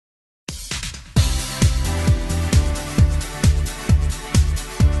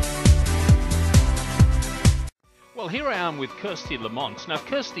Well, here I am with Kirsty Lamont. Now,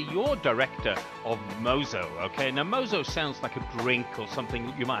 Kirsty, you're director of Mozo, okay? Now, Mozo sounds like a drink or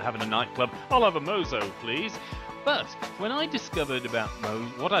something you might have in a nightclub. I'll have a Mozo, please. But when I discovered about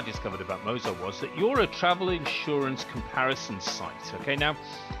what I discovered about Mozo was that you're a travel insurance comparison site, okay? Now,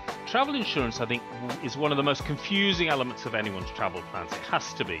 travel insurance, I think, is one of the most confusing elements of anyone's travel plans. It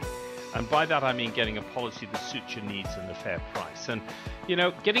has to be. And by that, I mean getting a policy that suits your needs and a fair price. And, you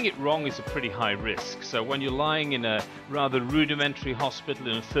know, getting it wrong is a pretty high risk. So when you're lying in a rather rudimentary hospital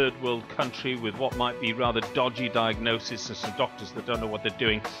in a third world country with what might be rather dodgy diagnosis and some doctors that don't know what they're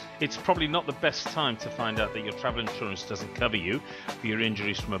doing, it's probably not the best time to find out that your travel insurance doesn't cover you for your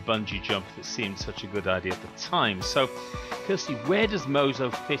injuries from a bungee jump that seemed such a good idea at the time. So, Kirsty, where does Mozo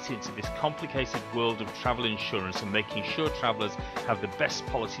fit into this complicated world of travel insurance and making sure travelers have the best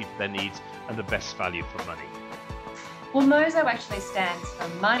policy for their needs and the best value for money? Well, Mozo actually stands for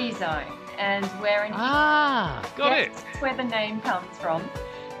Money Zone, and we're an That's where the name comes from.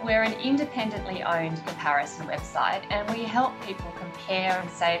 We're an independently owned comparison website, and we help people compare and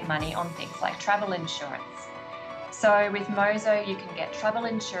save money on things like travel insurance. So with Mozo, you can get travel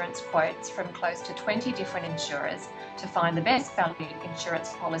insurance quotes from close to 20 different insurers to find the best value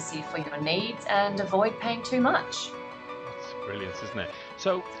insurance policy for your needs and avoid paying too much. Brilliant, isn't it?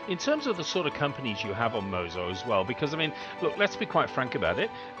 So in terms of the sort of companies you have on Mozo as well, because I mean, look, let's be quite frank about it,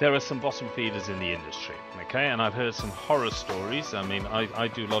 there are some bottom feeders in the industry, okay? And I've heard some horror stories. I mean, I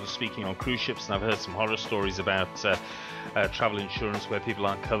do a lot of speaking on cruise ships, and I've heard some horror stories about travel insurance where people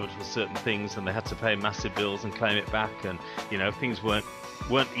aren't covered for certain things and they had to pay massive bills and claim it back, and you know, things weren't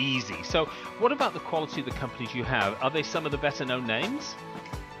easy. So what about the quality of the companies you have? Are they some of the better known names?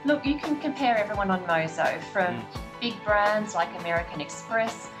 Look, you can compare everyone on Mozo, from big brands like American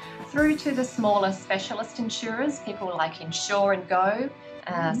Express through to the smaller specialist insurers, people like Insure and Go,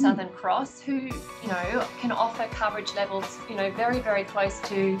 Southern Cross, who, you know, can offer coverage levels, you know, very, very close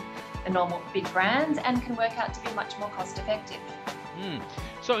to the normal big brands and can work out to be much more cost effective.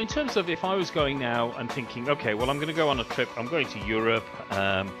 So in terms of if I was going now and thinking, okay, well, I'm going to go on a trip, I'm going to Europe,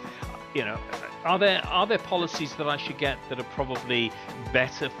 you know, are there policies that I should get that are probably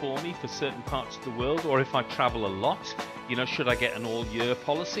better for me for certain parts of the world? Or if I travel a lot, you know, should I get an all-year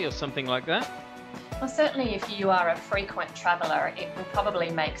policy or something like that? Well, certainly if you are a frequent traveller, it will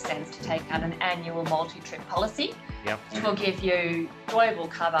probably make sense to take out an annual multi-trip policy. Yep. Which will give you global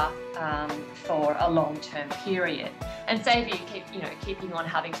cover for a long-term period and save you keeping on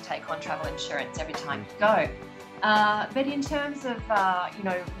having to take on travel insurance every time you go. But in terms of you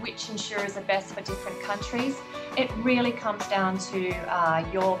know, which insurers are best for different countries, it really comes down to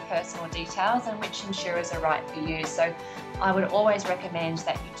your personal details and which insurers are right for you. So I would always recommend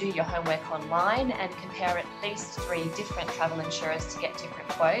that you do your homework online and compare at least 3 different travel insurers to get different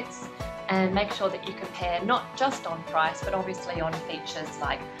quotes, and make sure that you compare not just on price but obviously on features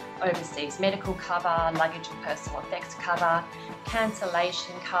like overseas medical cover, luggage and personal effects cover,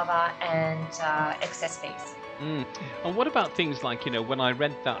 cancellation cover and excess fees. And what about things like, you know, when I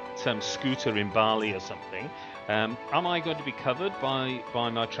rent that scooter in Bali or something, am I going to be covered by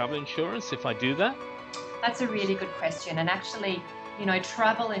my travel insurance if I do that? That's a really good question. And actually, you know,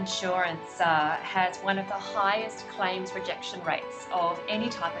 travel insurance has one of the highest claims rejection rates of any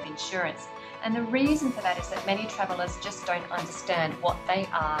type of insurance. And the reason for that is that many travellers just don't understand what they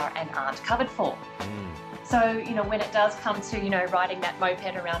are and aren't covered for. So, you know, when it does come to, you know, riding that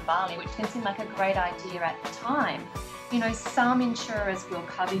moped around Bali, which can seem like a great idea at the time, you know, some insurers will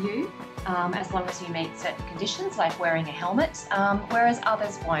cover you as long as you meet certain conditions like wearing a helmet, whereas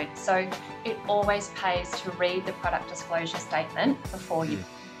others won't. So it always pays to read the product disclosure statement before you.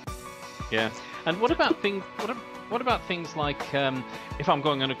 Yeah. And what about things? What about things like if I'm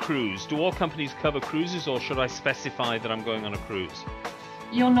going on a cruise? Do all companies cover cruises, or should I specify that I'm going on a cruise?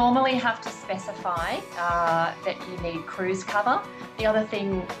 You'll normally have to specify that you need cruise cover. The other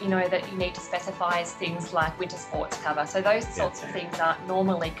thing, you know, that you need to specify is things like winter sports cover. So those sorts of things aren't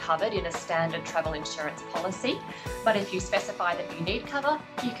normally covered in a standard travel insurance policy. But if you specify that you need cover,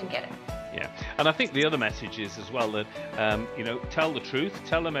 you can get it. Yeah, and I think the other message is as well that, you know, tell the truth,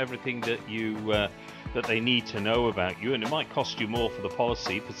 tell them everything that that they need to know about you, and it might cost you more for the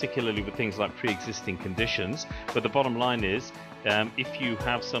policy, particularly with things like pre-existing conditions. But the bottom line is, if you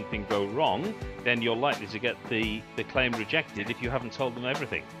have something go wrong, then you're likely to get the claim rejected if you haven't told them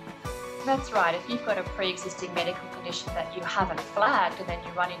everything. That's right. If you've got a pre-existing medical condition that you haven't flagged and then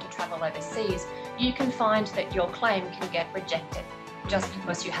you run into travel overseas, you can find that your claim can get rejected just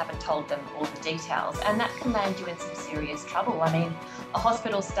because you haven't told them all the details, and that can land you in some serious trouble. I mean, a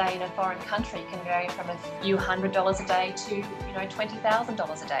hospital stay in a foreign country can go from a few $100s a day to, you know,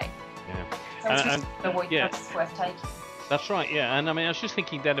 $20,000 a day. Yeah. So it's And, yeah, it's worth taking. that's right, yeah. And I mean, I was just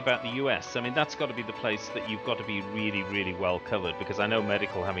thinking then about the US. I mean, that's got to be the place that you've got to be really, really well covered, because I know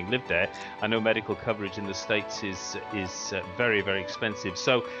medical, having lived there, I know medical coverage in the States is very, very expensive.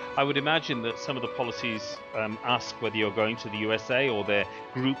 So I would imagine that some of the policies ask whether you're going to the USA or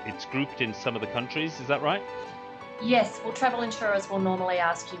it's grouped in some of the countries. Is that right? Yes, well, travel insurers will normally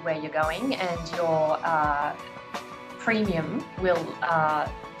ask you where you're going, and your premium will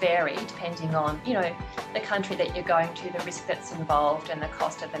vary depending on, the country that you're going to, the risk that's involved, and the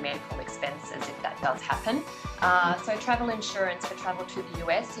cost of the medical expenses if that does happen. So travel insurance for travel to the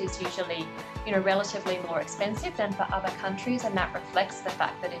US is usually, relatively more expensive than for other countries, and that reflects the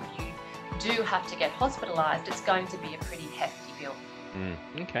fact that if you do have to get hospitalised, it's going to be a pretty hefty bill.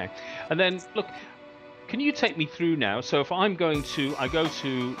 Okay. And then, look, can you take me through now? So if I go to,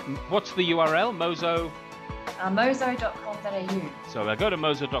 what's the URL? Mozo? Mozo.com.au. So I go to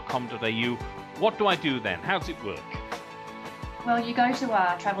mozo.com.au. What do I do then? How does it work? Well, you go to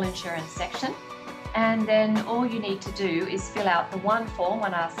our travel insurance section, and then all you need to do is fill out the one form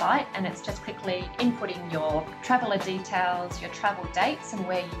on our site, and it's just quickly inputting your traveller details, your travel dates and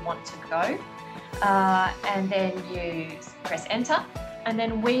where you want to go, and then you press enter. And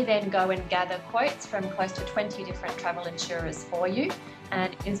then we then go and gather quotes from close to 20 different travel insurers for you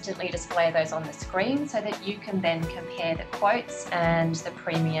and instantly display those on the screen so that you can then compare the quotes and the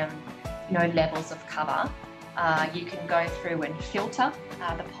premium, levels of cover. You can go through and filter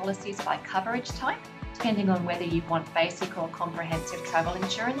the policies by coverage type, depending on whether you want basic or comprehensive travel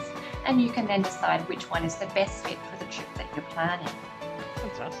insurance, and you can then decide which one is the best fit for the trip that you're planning.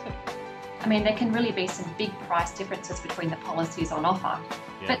 Fantastic. I mean, there can really be some big price differences between the policies on offer,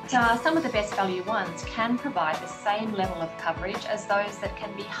 but some of the best value ones can provide the same level of coverage as those that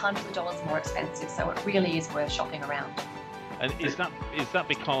can be hundreds of dollars more expensive, so it really is worth shopping around. And is that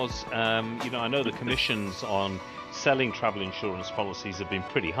because, I know the commissions on selling travel insurance policies have been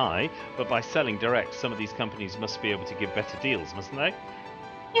pretty high, but by selling direct, some of these companies must be able to give better deals, mustn't they?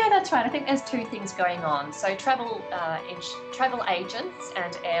 Yeah, that's right. I think there's two things going on. So travel agents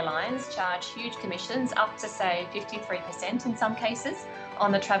and airlines charge huge commissions, up to say 53% in some cases,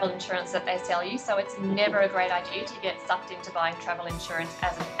 on the travel insurance that they sell you. So it's never a great idea to get sucked into buying travel insurance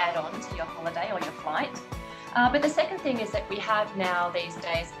as an add-on to your holiday or your flight. But the second thing is that we have now these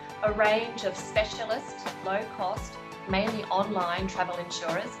days a range of specialist, low-cost, mainly online travel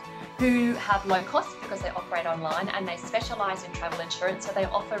insurers who have low costs because they operate online and they specialise in travel insurance, so they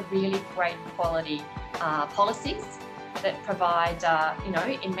offer really great quality policies that provide,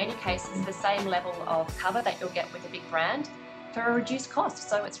 in many cases, the same level of cover that you'll get with a big brand for a reduced cost.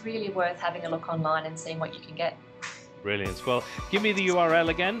 So it's really worth having a look online and seeing what you can get. Brilliant. Well, give me the URL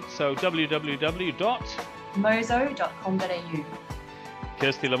again. So Mozo.com.au.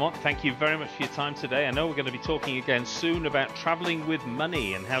 Kirsty, Lamont, thank you very much for your time today. I know we're going to be talking again soon about travelling with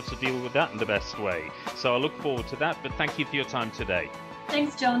money and how to deal with that in the best way. So I look forward to that, but thank you for your time today.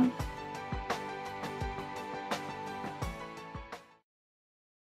 Thanks, John.